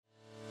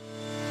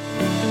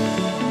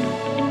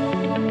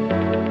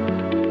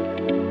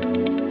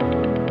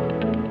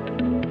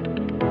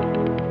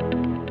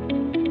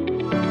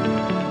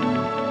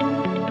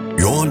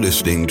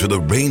listening to the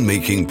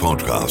Rainmaking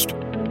Podcast.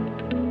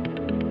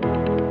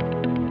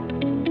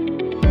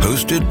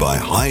 Hosted by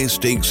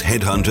high-stakes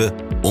headhunter,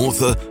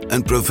 author,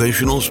 and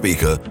professional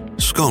speaker,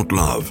 Scott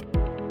Love.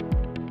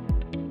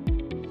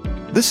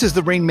 This is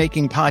the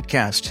Rainmaking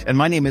Podcast, and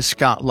my name is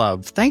Scott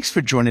Love. Thanks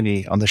for joining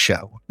me on the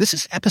show. This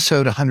is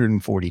episode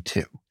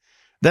 142.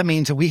 That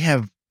means that we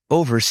have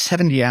over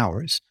 70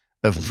 hours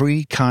of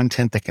free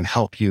content that can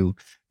help you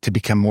to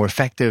become more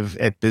effective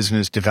at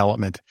business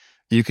development.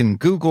 You can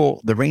Google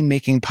the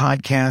Rainmaking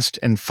Podcast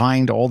and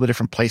find all the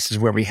different places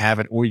where we have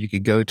it, or you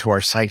could go to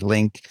our site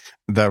link,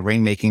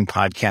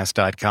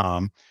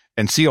 therainmakingpodcast.com,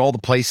 and see all the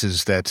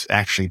places that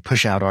actually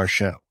push out our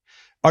show.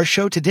 Our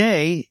show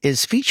today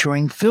is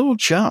featuring Phil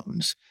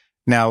Jones.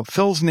 Now,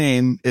 Phil's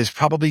name is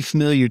probably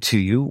familiar to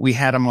you. We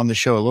had him on the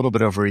show a little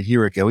bit over a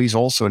year ago. He's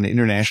also an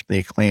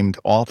internationally acclaimed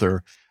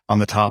author on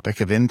the topic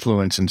of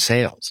influence and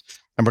sales.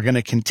 And we're going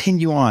to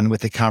continue on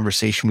with the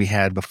conversation we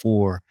had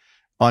before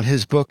on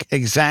his book,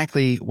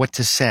 Exactly What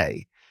to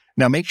Say.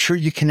 Now, make sure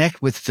you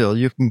connect with Phil.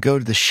 You can go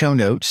to the show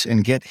notes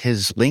and get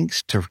his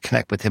links to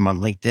connect with him on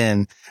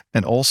LinkedIn.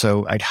 And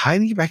also, I'd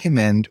highly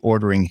recommend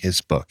ordering his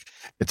book.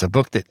 It's a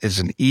book that is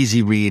an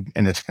easy read,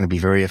 and it's going to be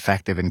very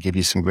effective and give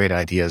you some great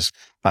ideas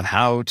on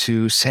how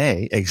to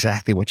say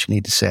exactly what you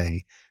need to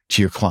say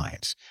to your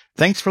clients.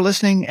 Thanks for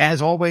listening. As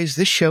always,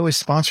 this show is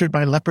sponsored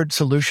by Leopard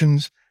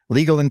Solutions,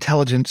 legal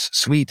intelligence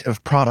suite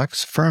of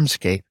products,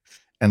 Firmscape,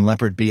 and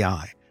Leopard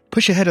BI.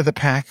 Push ahead of the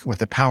pack with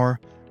the power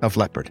of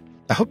Leopard.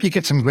 I hope you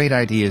get some great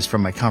ideas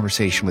from my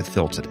conversation with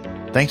Phil today.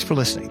 Thanks for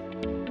listening.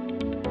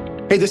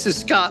 Hey, this is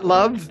Scott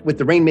Love with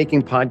the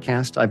Rainmaking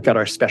Podcast. I've got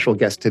our special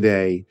guest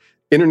today,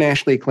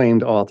 internationally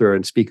acclaimed author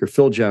and speaker,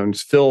 Phil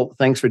Jones. Phil,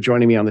 thanks for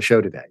joining me on the show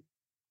today.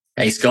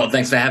 Hey, Scott,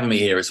 thanks for having me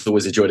here. It's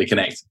always a joy to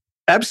connect.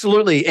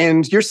 Absolutely.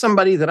 And you're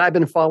somebody that I've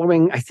been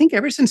following, I think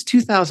ever since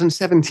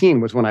 2017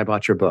 was when I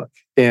bought your book.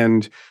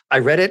 And I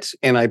read it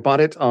and I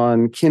bought it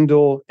on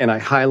Kindle and I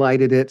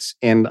highlighted it.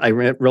 And I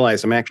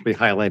realized I'm actually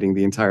highlighting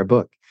the entire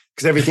book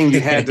because everything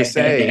you had to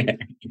say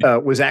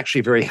was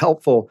actually very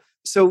helpful.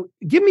 So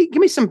give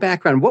me some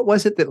background. What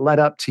was it that led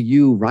up to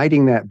you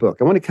writing that book?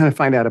 I want to kind of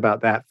find out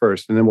about that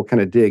first, and then we'll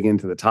kind of dig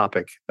into the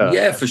topic.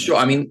 Yeah, for sure.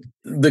 I mean,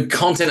 the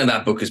content of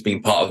that book has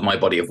been part of my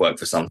body of work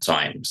for some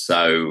time.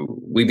 So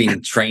we've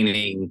been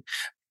training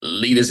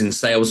leaders in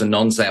sales and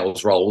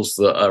non-sales roles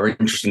that are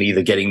interested in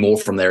either getting more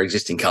from their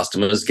existing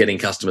customers, getting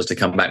customers to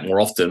come back more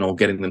often, or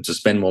getting them to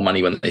spend more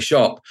money when they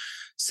shop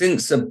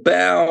since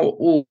about,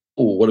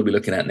 what are we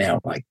looking at now?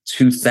 Like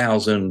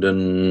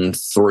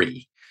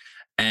 2003.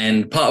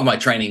 And part of my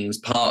trainings,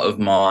 part of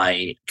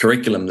my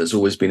curriculum that's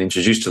always been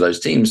introduced to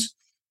those teams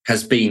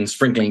has been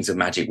sprinklings of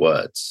magic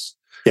words.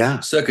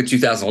 Yeah. Circa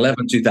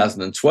 2011,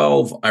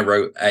 2012, I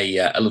wrote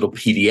a little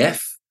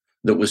PDF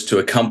that was to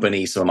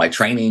accompany some of my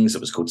trainings.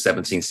 It was called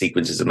 17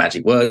 Sequences of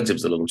Magic Words. It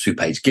was a little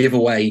 2-page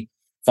giveaway.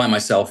 Find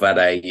myself at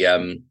a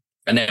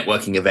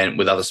networking event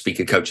with other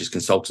speaker coaches,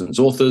 consultants,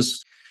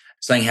 authors,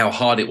 saying how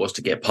hard it was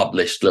to get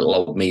published. Little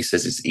old me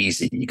says it's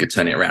easy. You could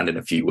turn it around in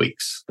a few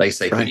weeks. They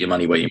say, Put your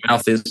money where your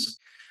mouth is.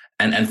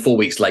 And 4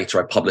 weeks later,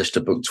 I published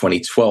a book,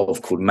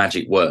 2012, called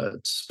Magic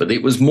Words. But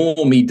it was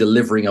more me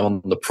delivering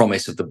on the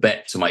promise of the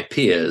bet to my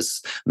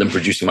peers than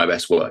producing my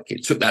best work.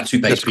 It took that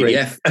 2-page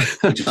PDF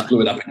and just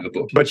blew it up into a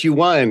book. But you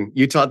won.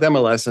 You taught them a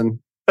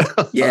lesson.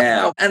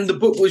 Yeah. And the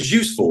book was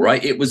useful,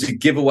 right? It was a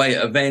giveaway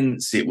at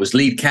events. It was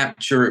lead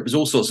capture. It was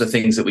all sorts of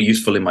things that were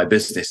useful in my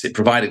business. It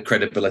provided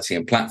credibility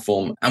and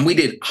platform. And we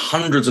did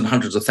hundreds and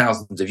hundreds of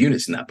thousands of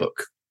units in that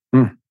book.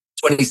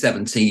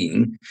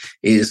 2017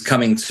 is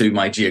coming to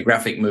my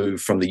geographic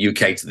move from the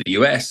UK to the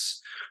US.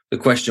 The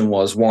question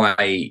was, what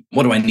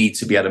do I need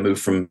to be able to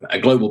move from a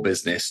global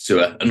business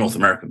to a North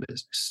American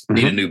business?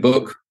 Need a new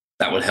book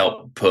that would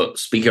help put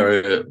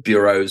speaker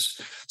bureaus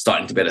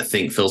starting to better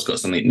think Phil's got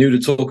something new to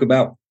talk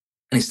about.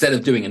 And instead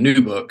of doing a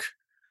new book,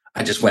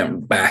 I just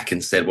went back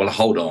and said, well,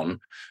 hold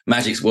on.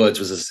 Magic's Words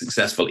was a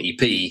successful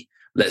EP.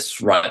 Let's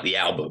write the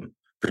album,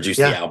 produce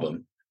the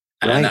album.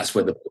 And that's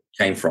where the book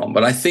came from.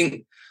 But I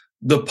think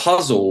the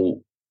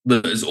puzzle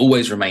that has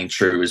always remained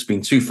true has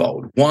been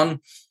twofold. One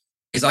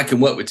is I can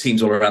work with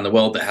teams all around the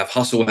world that have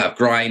hustle, have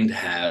grind,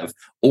 have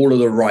all of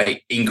the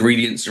right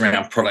ingredients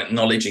around product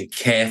knowledge and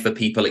care for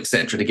people,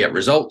 etc., to get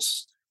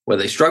results where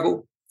they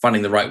struggle,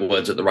 finding the right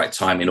words at the right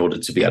time in order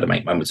to be able to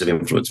make moments of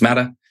influence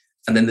matter.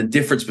 And then the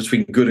difference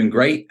between good and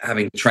great,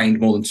 having trained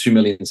more than 2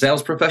 million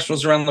sales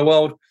professionals around the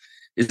world,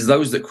 is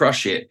those that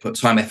crush it put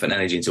time, effort, and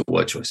energy into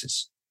word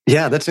choices.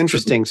 Yeah, that's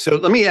interesting. So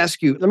let me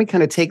ask you, let me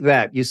kind of take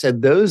that. You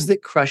said those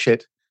that crush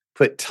it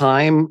put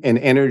time and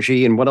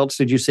energy, and what else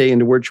did you say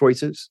into word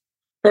choices?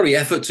 Probably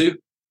effort too.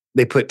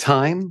 They put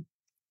time,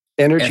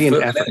 energy, and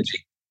effort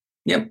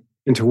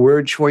into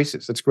word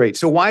choices. That's great.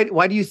 So why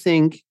do you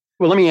think,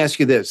 well, let me ask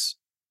you this.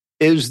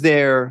 Is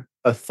there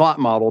a thought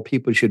model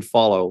people should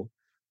follow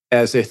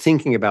as they're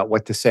thinking about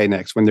what to say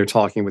next when they're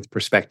talking with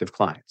prospective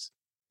clients?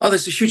 Oh,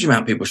 there's a huge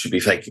amount people should be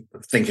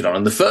thinking on.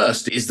 And the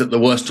first is that the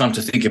worst time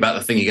to think about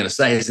the thing you're going to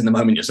say is in the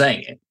moment you're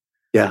saying it.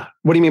 Yeah.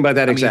 What do you mean by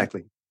that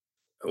exactly?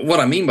 what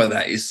I mean by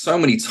that is so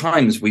many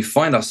times we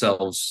find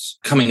ourselves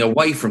coming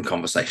away from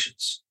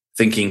conversations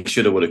thinking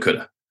shoulda, woulda,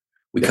 coulda.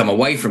 We come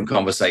away from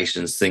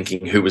conversations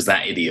thinking, who was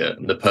that idiot?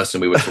 And the person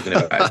we were talking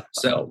about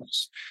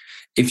ourselves.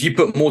 If you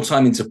put more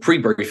time into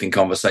pre-briefing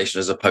conversation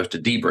as opposed to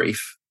debrief,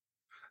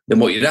 then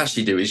what you'd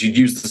actually do is you'd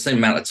use the same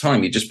amount of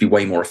time. You'd just be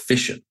way more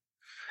efficient.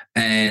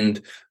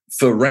 And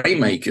for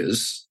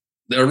rainmakers,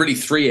 there are really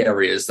three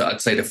areas that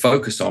I'd say to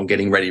focus on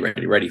getting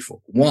ready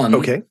for. One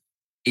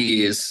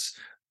is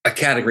a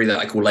category that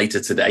I call later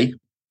today,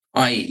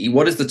 i.e.,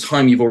 what is the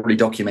time you've already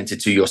documented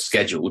to your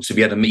schedule to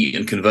be able to meet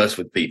and converse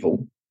with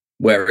people,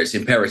 where it's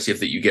imperative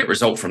that you get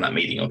result from that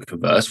meeting or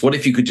converse? What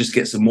if you could just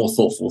get some more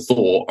thoughtful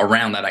thought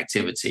around that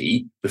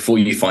activity before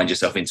you find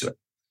yourself into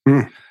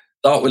it?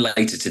 Start with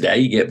later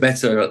today, get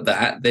better at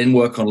that, then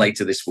work on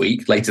later this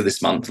week, later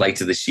this month,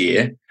 later this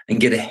year,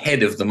 and get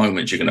ahead of the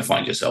moment you're going to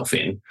find yourself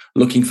in,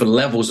 looking for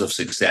levels of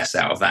success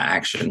out of that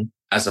action,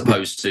 as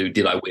opposed to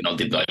did I win or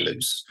did I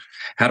lose?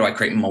 How do I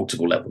create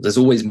multiple levels? There's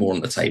always more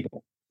on the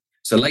table.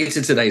 So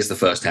later today is the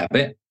first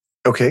habit.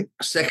 Okay.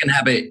 Second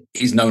habit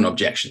is known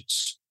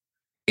objections.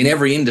 In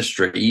every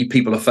industry,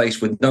 people are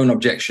faced with known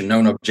objection,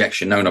 known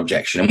objection, known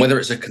objection. And whether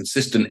it's a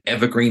consistent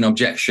evergreen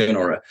objection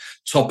or a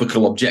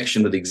topical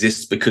objection that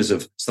exists because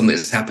of something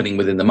that's happening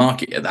within the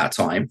market at that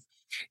time,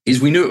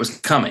 is we knew it was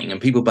coming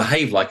and people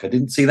behave like I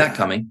didn't see that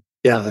coming.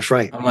 Yeah, that's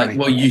right. I'm like,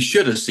 well, you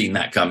should have seen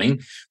that coming,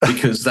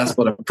 because that's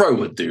what a pro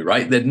would do,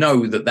 right? They'd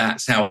know that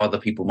that's how other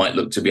people might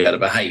look to be able to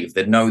behave.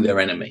 They'd know their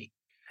enemy.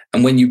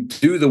 And when you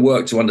do the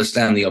work to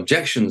understand the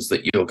objections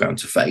that you're going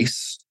to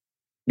face,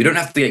 you don't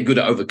have to get good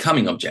at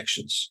overcoming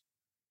objections.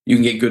 You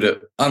can get good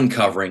at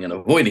uncovering and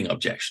avoiding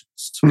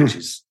objections, which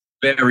is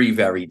very,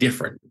 very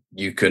different.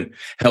 You can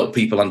help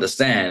people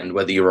understand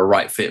whether you're a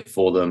right fit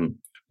for them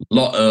a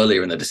lot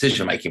earlier in the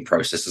decision-making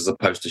process, as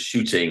opposed to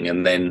shooting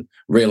and then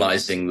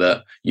realizing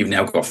that you've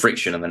now got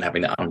friction and then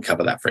having to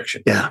uncover that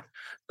friction. Yeah.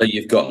 So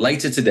you've got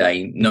later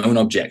today, known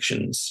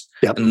objections.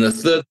 Yep. And the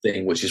third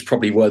thing, which is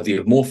probably worthy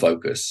of more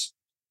focus,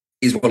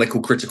 is what I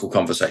call critical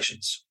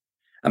conversations.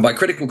 And by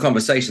critical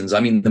conversations, I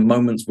mean the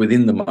moments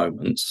within the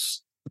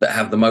moments that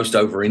have the most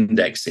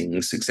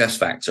over-indexing success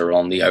factor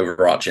on the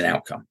overarching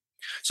outcome.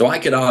 So I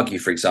could argue,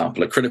 for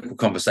example, a critical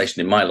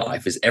conversation in my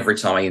life is every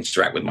time I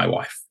interact with my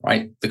wife,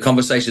 right? The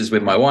conversations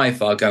with my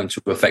wife are going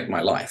to affect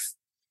my life.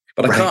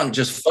 But I can't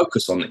just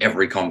focus on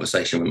every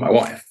conversation with my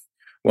wife.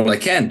 What I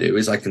can do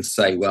is I can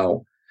say,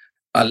 well,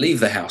 I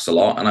leave the house a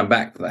lot and I'm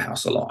back from the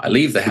house a lot. I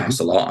leave the house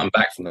a lot, I'm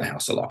back from the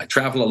house a lot. I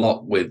travel a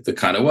lot with the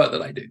kind of work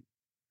that I do.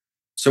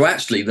 So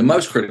actually, the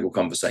most critical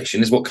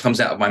conversation is what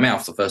comes out of my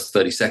mouth the first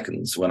 30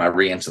 seconds when I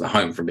re-enter the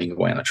home from being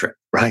away on a trip.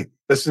 Right.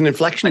 That's an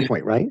inflection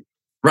point, right?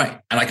 Right.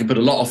 And I can put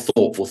a lot of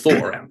thoughtful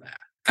thought around that.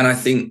 And I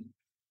think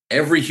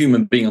every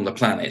human being on the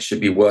planet should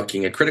be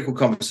working a critical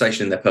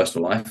conversation in their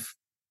personal life.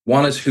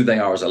 One is who they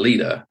are as a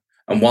leader,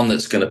 and one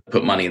that's going to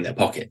put money in their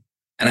pocket,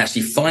 and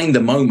actually find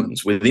the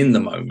moments within the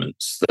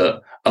moments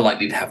that are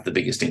likely to have the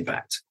biggest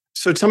impact.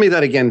 So tell me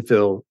that again,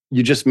 Phil.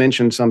 You just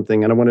mentioned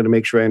something, and I wanted to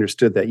make sure I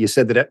understood that. You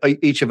said that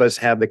each of us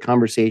have the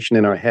conversation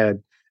in our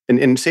head.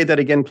 And say that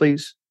again,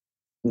 please.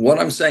 What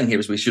I'm saying here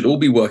is we should all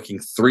be working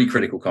three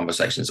critical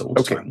conversations all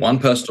the time. One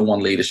personal,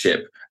 one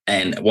leadership,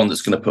 and one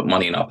that's going to put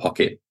money in our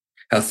pocket.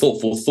 Have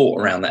thoughtful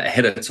thought around that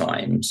ahead of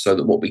time, so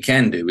that what we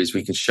can do is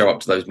we can show up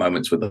to those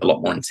moments with a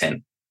lot more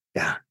intent.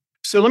 Yeah.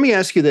 So let me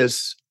ask you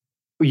this.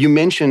 You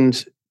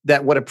mentioned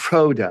that what a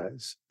pro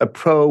does, a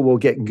pro will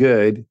get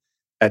good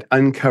at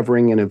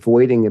uncovering and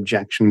avoiding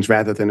objections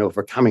rather than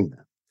overcoming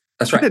them.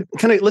 That's right.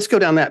 Let's go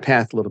down that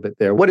path a little bit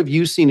there. What have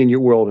you seen in your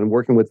world and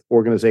working with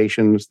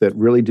organizations that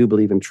really do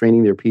believe in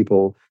training their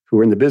people who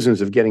are in the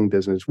business of getting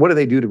business? What do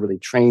they do to really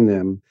train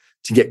them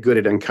to get good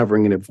at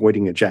uncovering and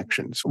avoiding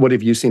objections? What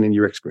have you seen in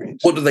your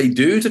experience? What do they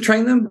do to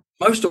train them?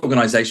 Most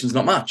organizations,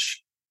 not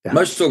much. Yeah.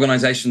 Most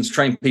organizations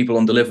train people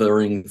on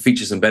delivering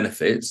features and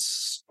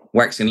benefits,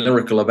 waxing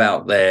lyrical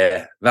about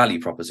their value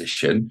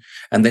proposition,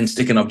 and then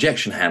stick an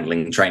objection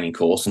handling training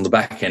course on the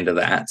back end of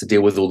that to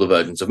deal with all the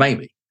versions of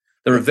maybe.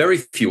 There are very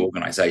few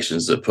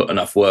organizations that put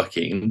enough work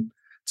in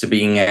to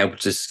being able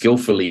to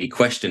skillfully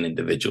question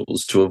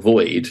individuals to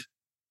avoid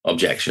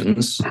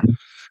objections,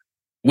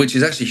 which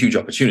is actually a huge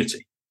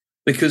opportunity.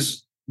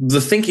 Because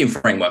the thinking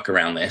framework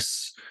around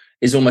this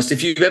is almost,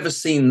 if you've ever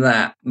seen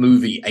that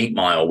movie 8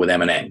 Mile with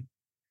Eminem,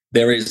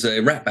 there is a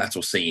rap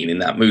battle scene in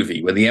that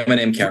movie where the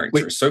Eminem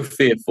character is so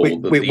fearful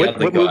that the other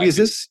guy... What movie is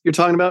this you're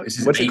talking about?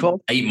 What's it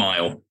called? 8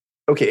 Mile.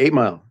 Okay, 8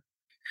 Mile.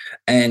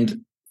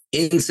 And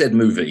in said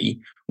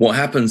movie, what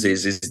happens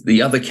is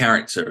the other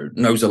character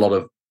knows a lot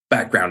of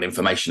background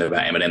information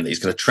about Eminem that he's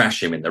going to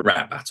trash him in the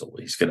rap battle.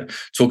 He's going to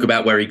talk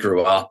about where he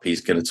grew up.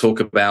 He's going to talk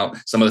about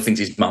some of the things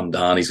his mum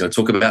done. He's going to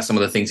talk about some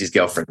of the things his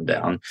girlfriend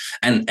done.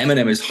 And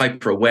Eminem is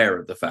hyper aware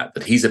of the fact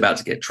that he's about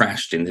to get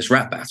trashed in this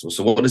rap battle.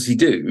 So what does he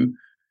do?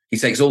 He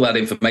takes all that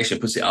information,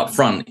 puts it up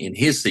front in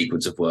his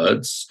sequence of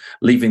words,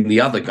 leaving the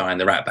other guy in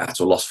the rap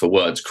battle lost for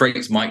words,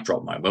 creates mic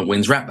drop moment,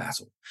 wins rap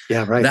battle.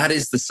 Yeah, right. That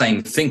is the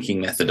same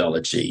thinking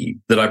methodology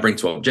that I bring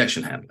to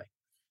objection handling.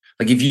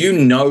 Like if you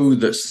know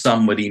that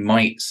somebody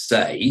might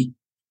say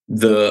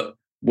that,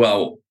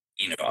 well,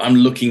 I'm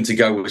looking to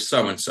go with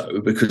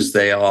so-and-so because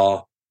they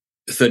are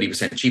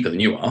 30% cheaper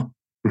than you are.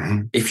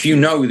 Mm-hmm. If you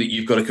know that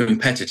you've got a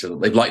competitor that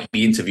they've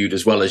likely interviewed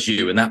as well as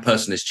you, and that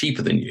person is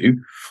cheaper than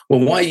you, well,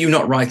 why are you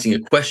not writing a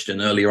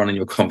question earlier on in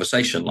your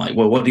conversation? Like,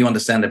 well, what do you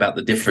understand about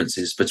the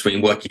differences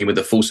between working with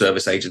a full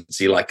service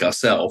agency like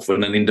ourselves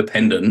and an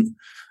independent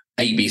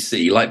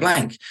ABC like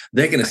blank?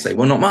 They're going to say,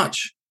 well, not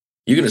much.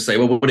 You're going to say,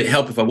 well, would it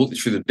help if I walked you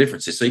through the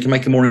differences so you can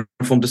make a more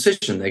informed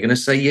decision? They're going to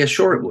say, yeah,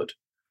 sure it would.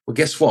 Well,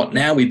 guess what?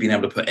 Now we've been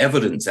able to put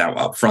evidence out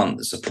up front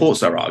that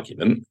supports our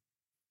argument,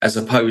 as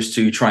opposed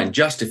to try and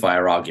justify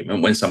our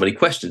argument when somebody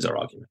questions our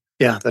argument.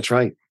 Yeah, that's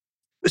right.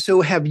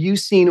 So have you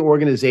seen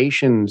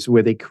organizations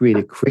where they create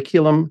a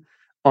curriculum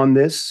on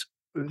this?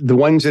 The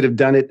ones that have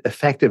done it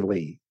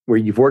effectively, where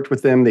you've worked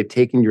with them, they've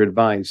taken your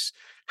advice.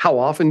 How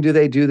often do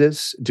they do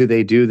this? Do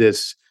they do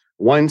this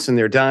once and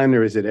they're done,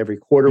 or is it every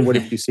quarter? What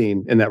have you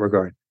seen in that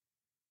regard?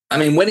 I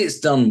mean, when it's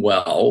done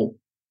well,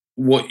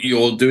 what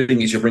you're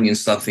doing is you're bringing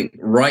something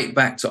right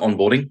back to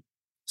onboarding.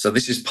 So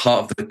this is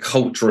part of the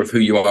culture of who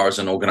you are as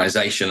an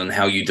organization and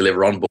how you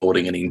deliver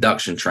onboarding and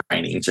induction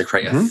training to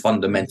create a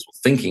fundamental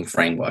thinking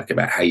framework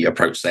about how you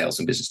approach sales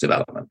and business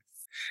development.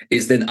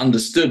 It's then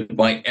understood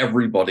by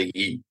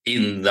everybody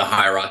in the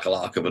hierarchical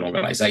arc of an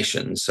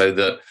organization, so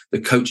that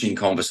the coaching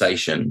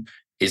conversation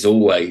is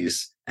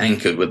always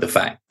anchored with the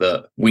fact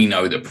that we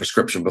know that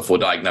prescription before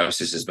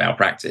diagnosis is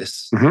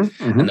malpractice, and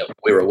that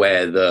we're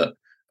aware that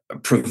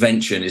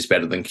prevention is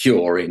better than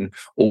cure in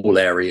all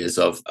areas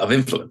of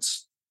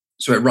influence.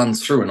 So it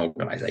runs through an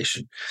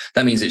organization.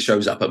 That means it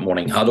shows up at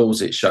morning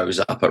huddles. It shows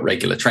up at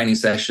regular training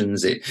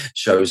sessions. It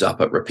shows up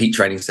at repeat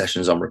training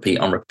sessions on repeat.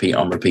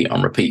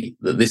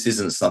 That this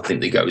isn't something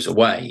that goes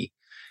away,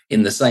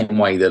 in the same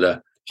way that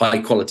a high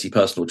quality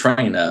personal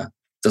trainer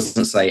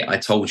doesn't say, I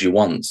told you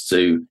once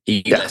to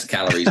eat less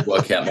calories,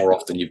 work out more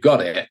often, you've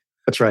got it.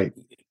 That's right.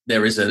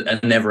 There is a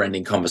never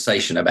ending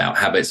conversation about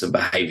habits and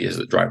behaviors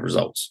that drive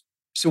results.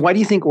 So why do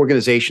you think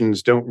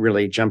organizations don't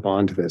really jump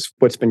onto this?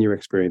 What's been your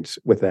experience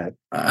with that?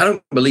 I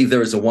don't believe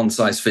there is a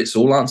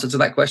one-size-fits-all answer to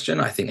that question.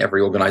 I think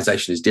every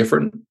organization is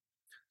different.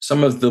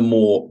 Some of the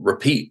more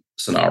repeat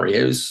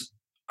scenarios,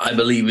 I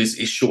believe, is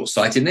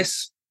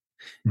short-sightedness,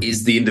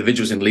 is the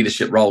individuals in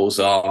leadership roles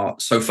are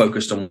so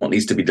focused on what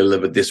needs to be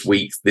delivered this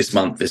week, this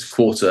month, this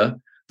quarter,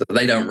 that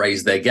they don't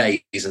raise their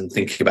gaze and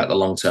think about the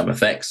long-term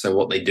effects. So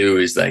what they do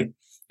is they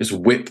just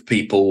whip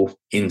people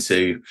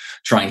into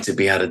trying to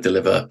be able to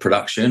deliver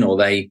production, or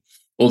they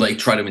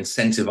try to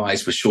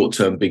incentivize with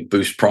short-term big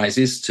boost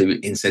prizes to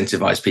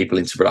incentivize people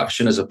into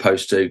production, as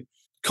opposed to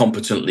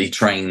competently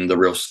train the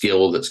real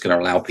skill that's going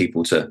to allow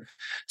people to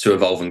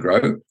evolve and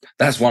grow.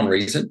 That's one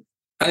reason.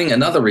 I think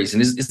another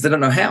reason is they don't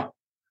know how.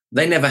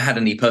 They never had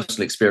any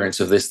personal experience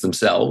of this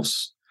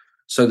themselves.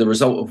 So the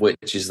result of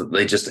which is that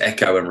they just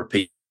echo and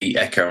repeat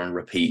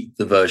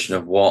the version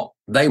of what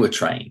they were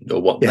trained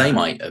or what they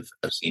might have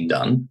seen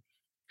done.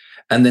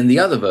 And then the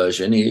other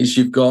version is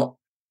you've got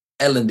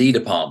L&D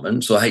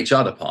departments or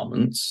HR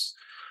departments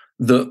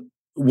that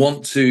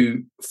want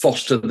to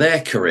foster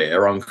their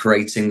career on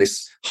creating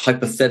this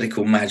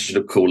hypothetical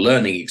magical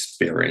learning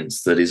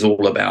experience that is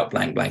all about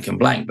blank, blank, and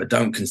blank, but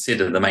don't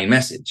consider the main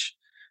message.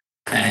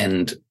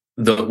 And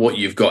what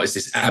you've got is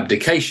this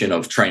abdication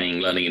of training,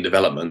 learning, and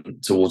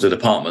development towards a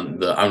department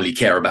that only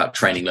care about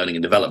training, learning,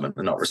 and development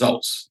and not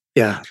results.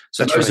 Yeah.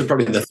 So those are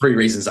probably the three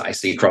reasons that I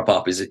see crop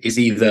up is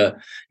either,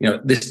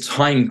 this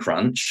time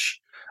crunch,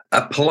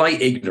 a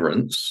polite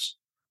ignorance,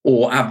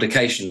 or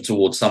abdication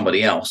towards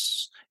somebody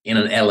else in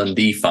an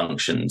L&D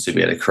function to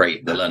be able to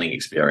create the learning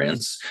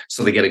experience.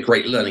 So they get a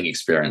great learning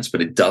experience,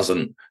 but it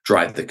doesn't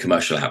drive the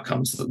commercial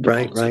outcomes.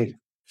 Right.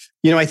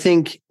 I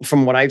think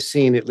from what I've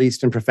seen, at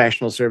least in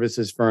professional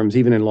services firms,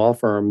 even in law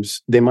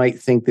firms, they might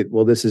think that,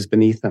 well, this is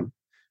beneath them.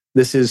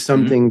 This is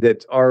something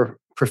that our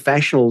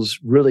professionals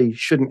really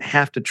shouldn't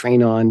have to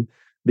train on,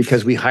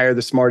 because we hire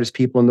the smartest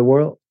people in the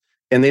world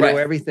and they know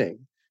everything.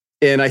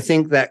 And I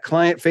think that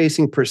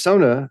client-facing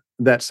persona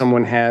that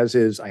someone has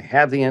is, I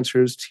have the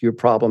answers to your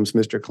problems,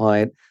 Mr.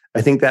 Client.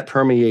 I think that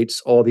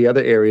permeates all the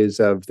other areas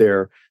of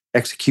their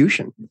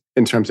execution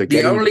in terms of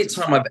getting. The only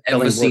time I've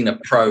ever seen a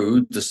pro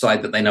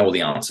decide that they know all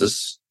the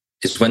answers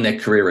is when their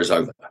career is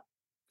over.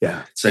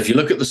 Yeah. So if you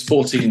look at the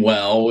sporting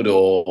world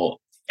or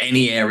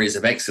any areas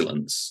of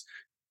excellence,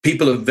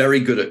 people are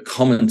very good at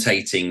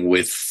commentating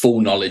with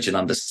full knowledge and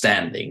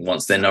understanding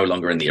once they're no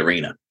longer in the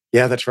arena.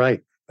 Yeah, that's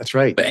right.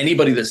 But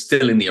anybody that's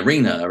still in the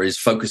arena is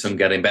focused on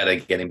getting better.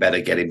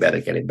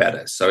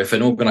 So if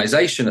an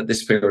organization at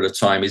this period of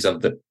time is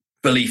of the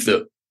belief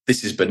that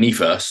this is beneath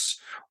us,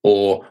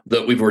 or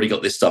that we've already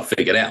got this stuff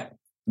figured out,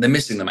 they're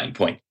missing the main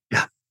point.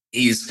 Yeah.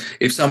 Is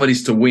if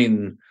somebody's to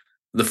win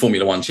the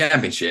Formula One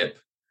championship,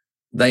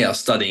 they are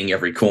studying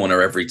every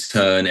corner, every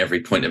turn,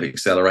 every point of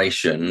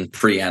acceleration,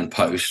 pre and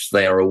post.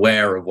 They are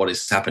aware of what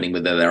is happening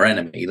with their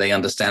enemy. They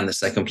understand the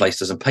second place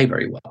doesn't pay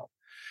very well.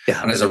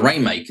 Yeah. And as a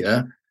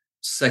rainmaker,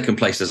 second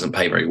place doesn't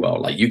pay very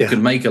well. Like you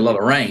can make a lot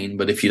of rain,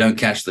 but if you don't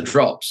catch the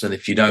drops and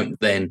if you don't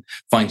then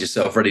find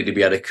yourself ready to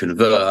be able to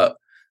convert,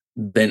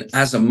 then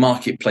as a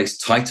marketplace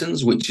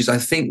tightens, which is, I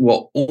think,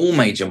 what all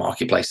major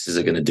marketplaces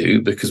are going to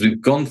do, because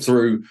we've gone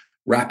through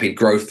rapid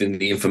growth in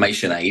the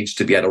information age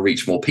to be able to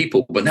reach more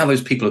people. But now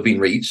those people have been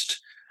reached.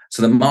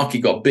 So the market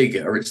got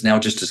bigger. It's now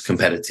just as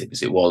competitive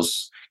as it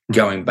was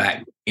going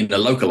back in the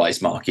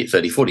localized market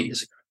 30, 40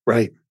 years ago.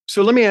 Right.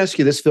 So let me ask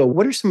you this, Phil.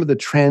 What are some of the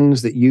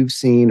trends that you've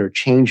seen or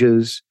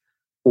changes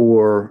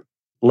or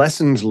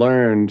lessons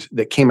learned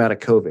that came out of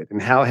COVID?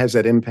 And how has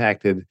that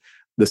impacted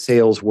the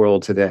sales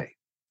world today?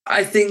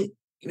 I think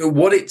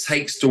what it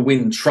takes to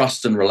win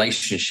trust and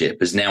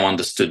relationship is now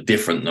understood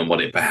different than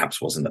what it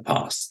perhaps was in the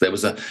past. There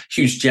was a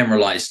huge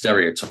generalized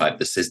stereotype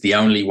that says the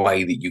only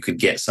way that you could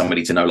get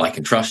somebody to know, like,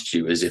 and trust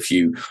you is if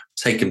you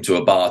take them to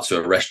a bar, to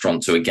a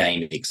restaurant, to a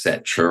game,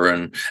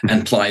 etc.,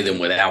 and ply them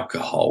with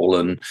alcohol,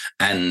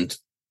 and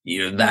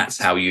that's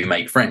how you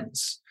make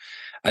friends.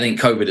 I think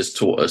COVID has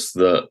taught us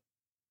that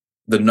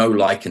the know,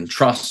 like, and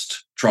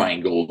trust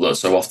triangle that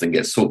so often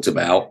gets talked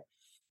about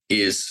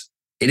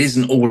it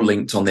isn't all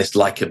linked on this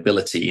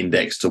likability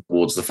index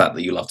towards the fact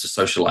that you love to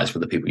socialize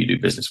with the people you do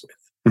business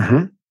with.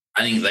 Mm-hmm.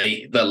 I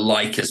think the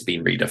like has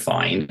been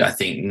redefined. I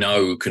think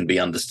no can be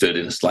understood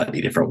in a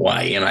slightly different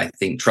way. And I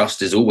think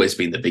trust has always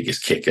been the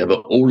biggest kicker,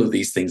 but all of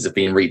these things have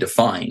been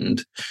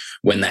redefined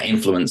when that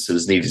influence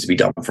has needed to be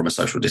done from a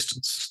social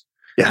distance.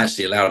 It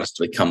actually allowed us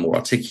to become more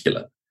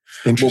articulate.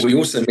 What we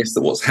also missed,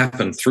 that what's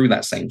happened through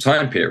that same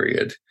time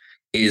period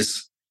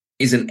is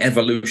an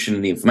evolution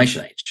in the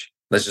information age.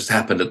 That's just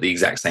happened at the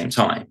exact same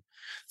time.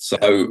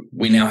 So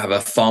we now have a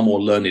far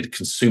more learned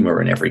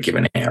consumer in every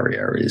given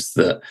area, is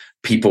that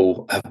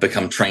people have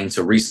become trained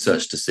to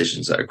research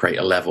decisions at a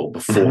greater level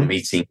before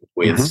meeting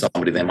with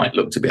somebody they might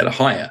look to be able to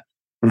hire.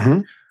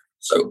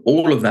 So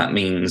all of that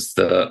means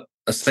that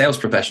a sales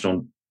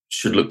professional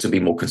should look to be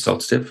more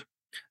consultative.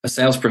 A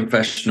sales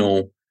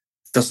professional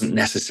doesn't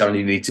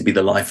necessarily need to be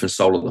the life and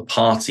soul of the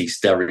party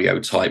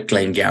stereotype,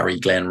 Glenn Gary,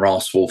 Glenn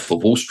Ross, Wolf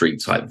of Wall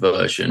Street type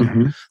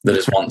version that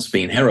has once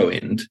been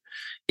heroined.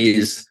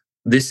 This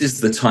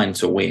is the time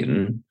to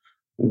win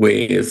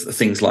with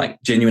things like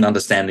genuine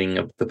understanding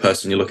of the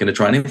person you're looking to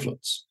try and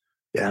influence.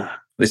 Yeah.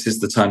 This is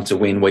the time to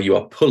win where you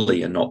are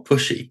pulley and not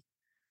pushy.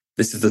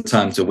 This is the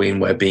time to win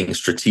where being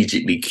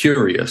strategically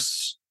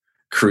curious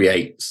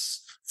creates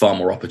far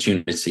more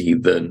opportunity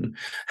than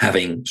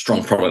having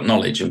strong product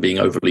knowledge and being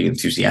overly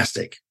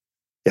enthusiastic.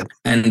 Yeah.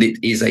 And it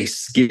is a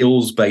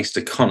skills-based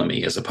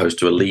economy as opposed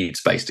to a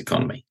leads-based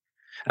economy.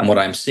 And what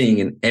I'm seeing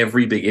in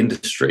every big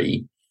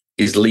industry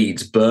is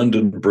leads burned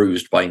and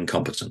bruised by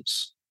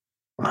incompetence.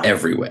 Wow.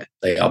 Everywhere.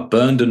 They are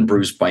burned and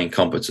bruised by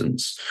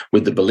incompetence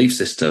with the belief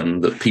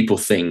system that people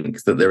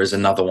think that there is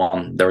another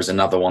one, there is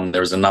another one,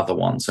 there is another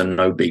one, so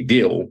no big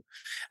deal,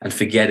 and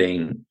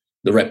forgetting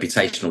the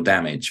reputational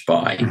damage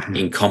by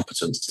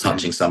incompetence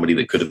touching somebody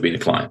that could have been a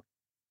client.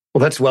 Well,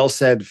 that's well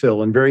said,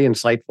 Phil, and very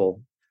insightful.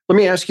 Let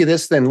me ask you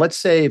this then. Let's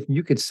say if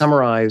you could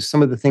summarize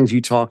some of the things you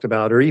talked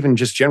about, or even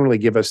just generally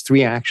give us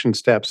 3 action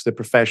steps that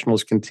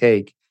professionals can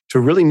take to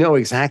really know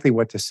exactly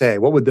what to say.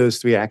 What would those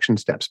 3 action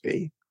steps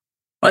be?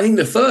 I think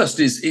the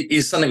first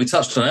is something we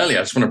touched on earlier.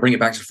 I just want to bring it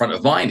back to the front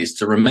of mind, is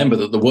to remember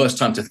that the worst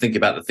time to think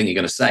about the thing you're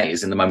going to say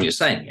is in the moment you're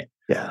saying it.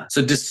 Yeah.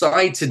 So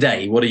decide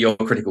today, what are your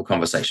critical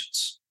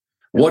conversations?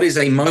 What is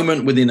a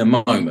moment within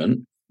a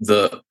moment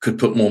that could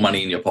put more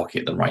money in your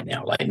pocket than right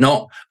now? Like,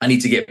 not, I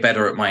need to get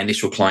better at my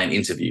initial client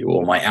interview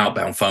or my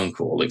outbound phone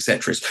call,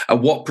 etc.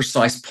 At what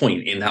precise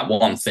point in that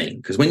one thing?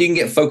 Because when you can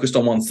get focused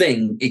on one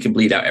thing, it can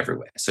bleed out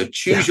everywhere. So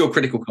choose your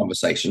critical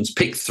conversations,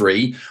 pick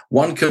 3,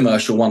 1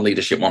 commercial, 1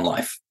 leadership, 1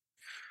 life.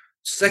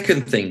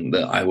 Second thing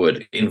that I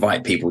would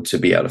invite people to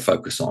be able to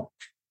focus on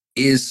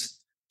is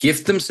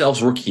gift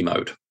themselves rookie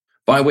mode,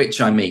 by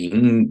which I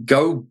mean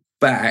go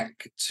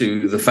back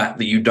to the fact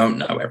that you don't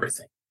know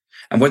everything.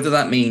 And whether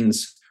that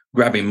means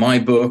grabbing my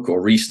book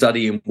or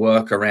restudying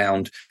work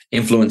around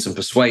influence and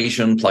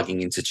persuasion,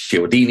 plugging into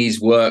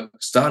Cialdini's work,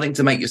 starting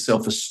to make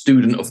yourself a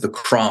student of the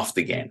craft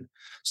again.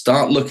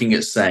 Start looking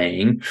at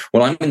saying,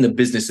 well, I'm in the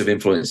business of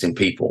influencing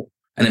people.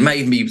 And it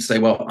made me say,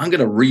 well, I'm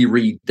going to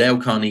reread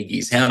Dale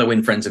Carnegie's How to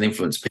Win Friends and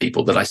Influence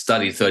People that I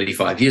studied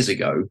 35 years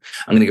ago.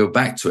 I'm going to go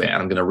back to it and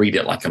I'm going to read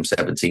it like I'm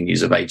 17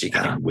 years of age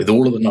again with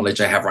all of the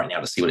knowledge I have right now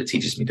to see what it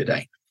teaches me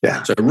today.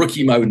 Yeah. So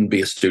rookie mode and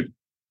be a student.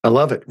 I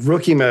love it.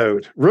 Rookie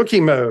mode.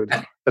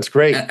 That's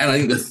great. And I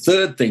think the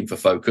third thing for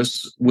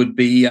focus would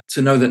be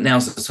to know that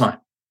now's the time.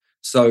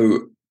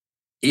 So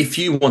if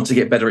you want to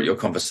get better at your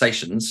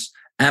conversations,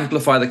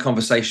 amplify the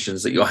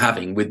conversations that you're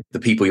having with the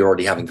people you're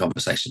already having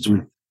conversations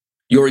with.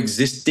 Your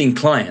existing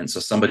clients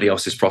are somebody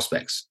else's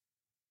prospects.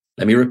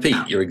 Let me repeat,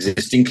 your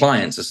existing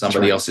clients are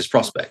somebody else's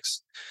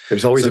prospects.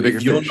 There's always a bigger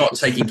if you're fish. not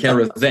taking care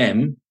of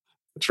them,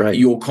 That's right.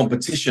 Your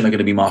competition are going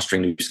to be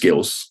mastering new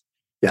skills.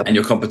 Yep. And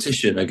your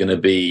competition are going to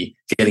be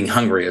getting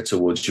hungrier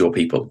towards your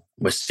people.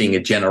 We're seeing a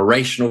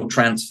generational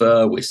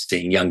transfer. We're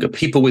seeing younger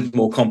people with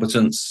more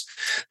competence,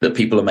 that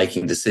people are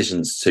making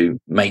decisions to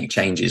make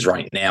changes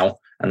right now.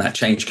 And that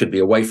change could be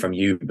away from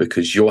you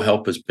because your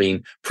help has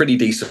been pretty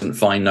decent,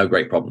 fine, no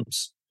great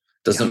problems.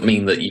 Doesn't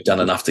mean that you've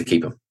done enough to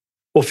keep them.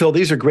 Well, Phil,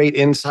 these are great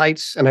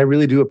insights, and I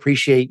really do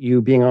appreciate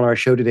you being on our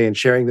show today and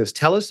sharing this.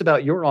 Tell us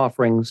about your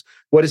offerings.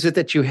 What is it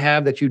that you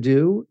have, that you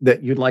do,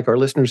 that you'd like our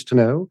listeners to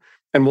know?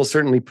 And we'll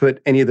certainly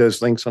put any of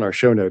those links on our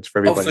show notes for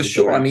everybody. Oh, for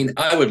sure. I mean,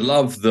 I would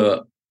love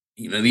the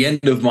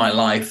end of my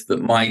life,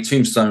 that my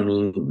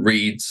tombstone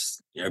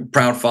reads,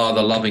 proud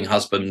father, loving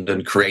husband,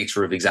 and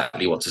creator of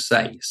Exactly What to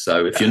Say.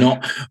 So if you're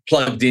not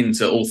plugged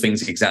into all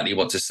things Exactly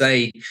What to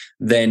Say,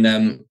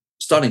 then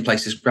starting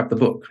place is grab the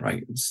book,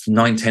 right? It's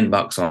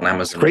 $9-10 on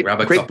Amazon. Great,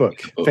 grab a great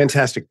book.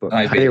 Fantastic book.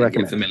 I highly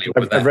recommend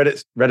it. I've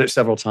read it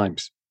several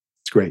times.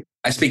 It's great.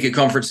 I speak at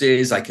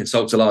conferences. I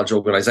consult to large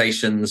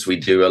organizations. We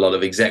do a lot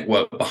of exec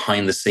work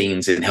behind the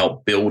scenes in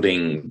help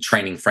building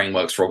training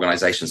frameworks for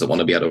organizations that want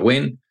to be able to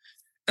win.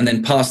 And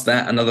then past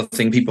that, another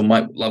thing people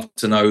might love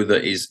to know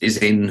that is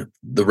in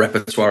the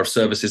repertoire of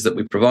services that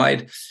we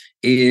provide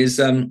is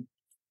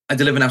I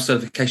deliver now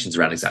certifications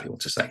around Exactly What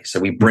to Say. So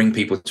we bring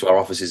people to our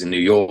offices in New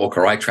York,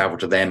 or I travel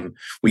to them.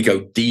 We go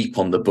deep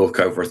on the book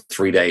over a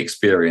 3-day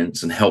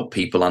experience and help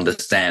people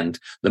understand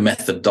the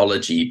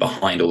methodology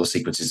behind all the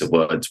sequences of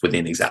words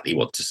within Exactly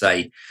What to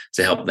Say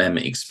to help them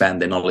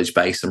expand their knowledge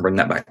base and bring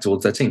that back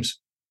towards their teams.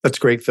 That's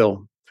great,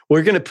 Phil.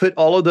 We're going to put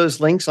all of those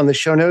links on the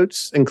show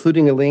notes,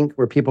 including a link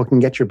where people can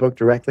get your book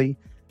directly.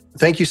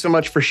 Thank you so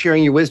much for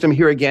sharing your wisdom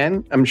here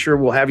again. I'm sure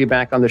we'll have you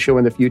back on the show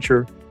in the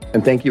future.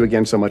 And thank you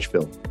again so much,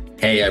 Phil.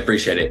 Hey, I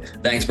appreciate it.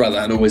 Thanks, brother.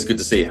 And always good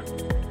to see you.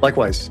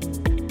 Likewise.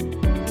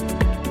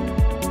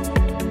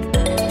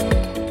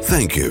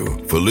 Thank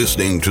you for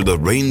listening to the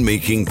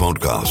Rainmaking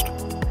Podcast.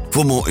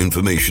 For more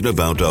information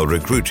about our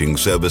recruiting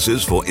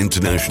services for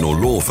international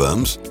law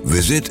firms,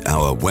 visit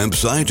our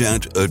website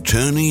at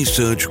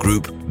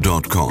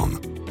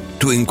attorneysearchgroup.com.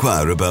 To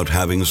inquire about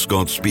having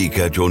Scott speak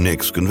at your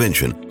next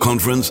convention,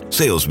 conference,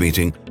 sales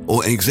meeting,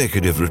 or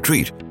executive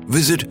retreat,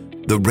 visit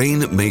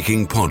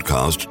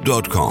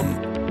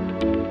therainmakingpodcast.com.